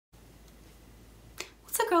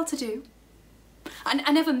a girl to do.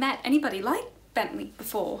 I never met anybody like Bentley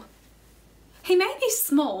before. He may be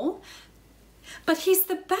small, but he's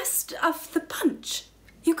the best of the bunch.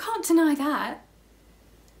 You can't deny that.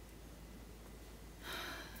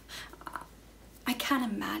 I can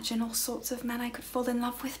imagine all sorts of men I could fall in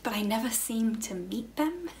love with, but I never seem to meet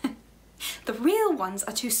them. The real ones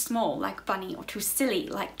are too small, like Bunny, or too silly,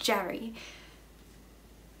 like Jerry.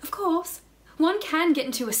 Of course, one can get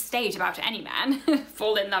into a stage about any man,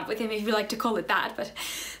 fall in love with him if you like to call it that, but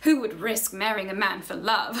who would risk marrying a man for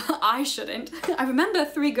love? I shouldn't. I remember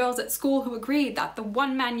 3 girls at school who agreed that the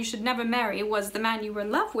one man you should never marry was the man you were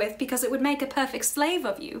in love with because it would make a perfect slave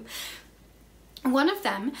of you. One of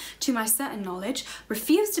them, to my certain knowledge,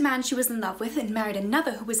 refused a man she was in love with and married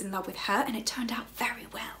another who was in love with her, and it turned out very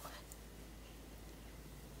well.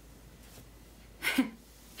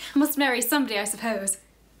 I must marry somebody, I suppose.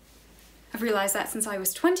 I've realised that since I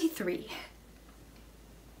was 23.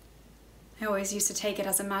 I always used to take it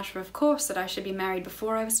as a matter of course that I should be married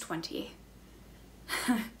before I was 20.